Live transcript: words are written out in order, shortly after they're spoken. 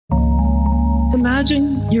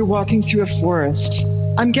Imagine you're walking through a forest.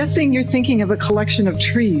 I'm guessing you're thinking of a collection of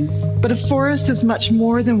trees, but a forest is much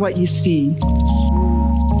more than what you see.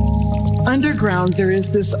 Underground, there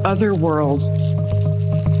is this other world,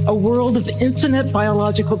 a world of infinite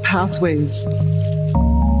biological pathways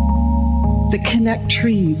that connect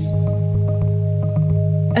trees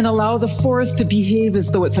and allow the forest to behave as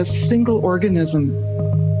though it's a single organism.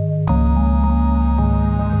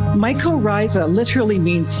 Mycorrhiza literally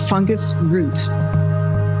means fungus root.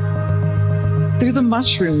 They're the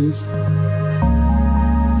mushrooms.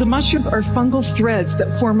 The mushrooms are fungal threads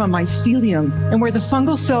that form a mycelium, and where the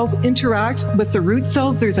fungal cells interact with the root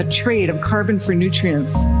cells, there's a trade of carbon for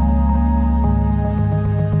nutrients.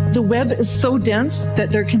 The web is so dense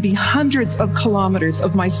that there can be hundreds of kilometers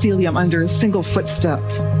of mycelium under a single footstep.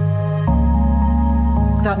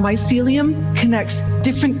 That mycelium connects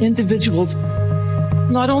different individuals,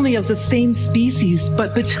 not only of the same species,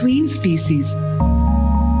 but between species.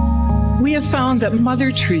 We have found that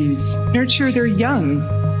mother trees nurture their young.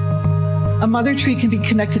 A mother tree can be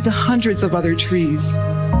connected to hundreds of other trees.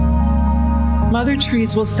 Mother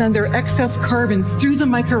trees will send their excess carbon through the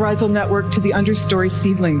mycorrhizal network to the understory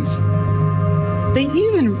seedlings. They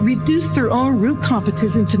even reduce their own root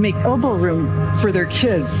competition to make elbow room for their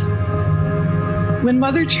kids. When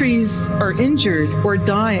mother trees are injured or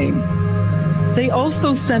dying, they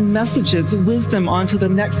also send messages of wisdom onto the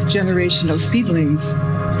next generation of seedlings.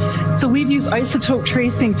 So we've used isotope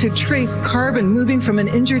tracing to trace carbon moving from an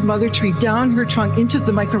injured mother tree down her trunk into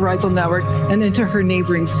the mycorrhizal network and into her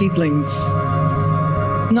neighboring seedlings.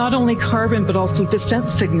 Not only carbon, but also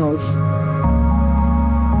defense signals.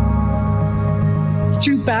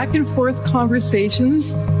 Through back and forth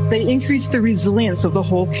conversations, they increase the resilience of the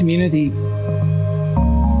whole community.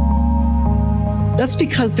 That's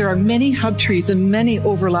because there are many hub trees and many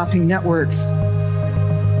overlapping networks.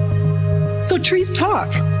 So trees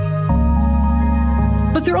talk,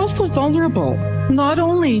 but they're also vulnerable, not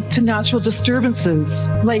only to natural disturbances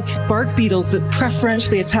like bark beetles that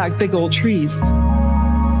preferentially attack big old trees,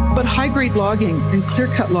 but high-grade logging and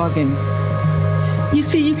clear-cut logging. You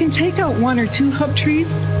see, you can take out 1 or 2 hub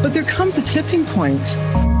trees, but there comes a tipping point.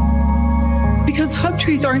 Because hub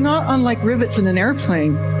trees are not unlike rivets in an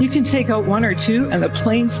airplane. You can take out 1 or 2 and the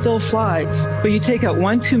plane still flies, but you take out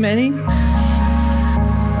 1 too many,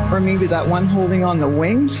 or maybe that one holding on the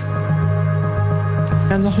wings,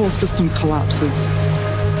 and the whole system collapses.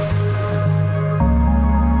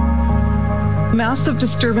 Massive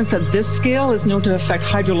disturbance at this scale is known to affect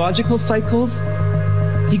hydrological cycles,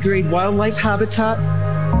 degrade wildlife habitat,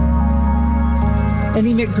 and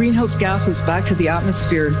emit greenhouse gases back to the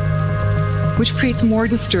atmosphere, which creates more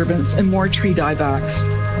disturbance and more tree diebacks.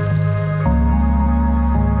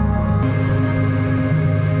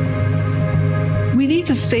 We need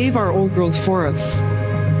to save our old-growth forests.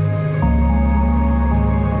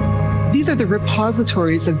 These are the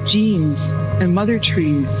repositories of genes and mother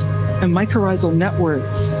trees and mycorrhizal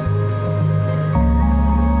networks.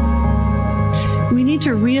 We need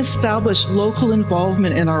to reestablish local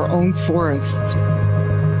involvement in our own forests.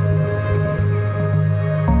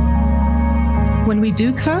 When we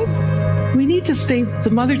do cut, we need to save the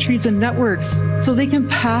mother trees and networks so they can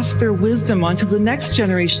pass their wisdom on to the next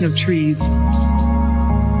generation of trees.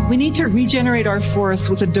 We need to regenerate our forests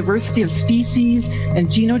with a diversity of species and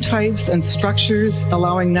genotypes and structures,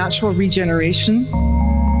 allowing natural regeneration.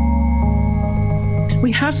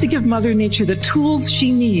 We have to give Mother Nature the tools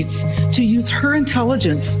she needs to use her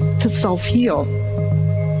intelligence to self-heal.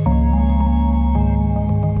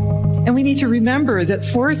 And we need to remember that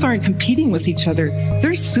forests aren't competing with each other.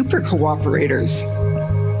 They're super cooperators.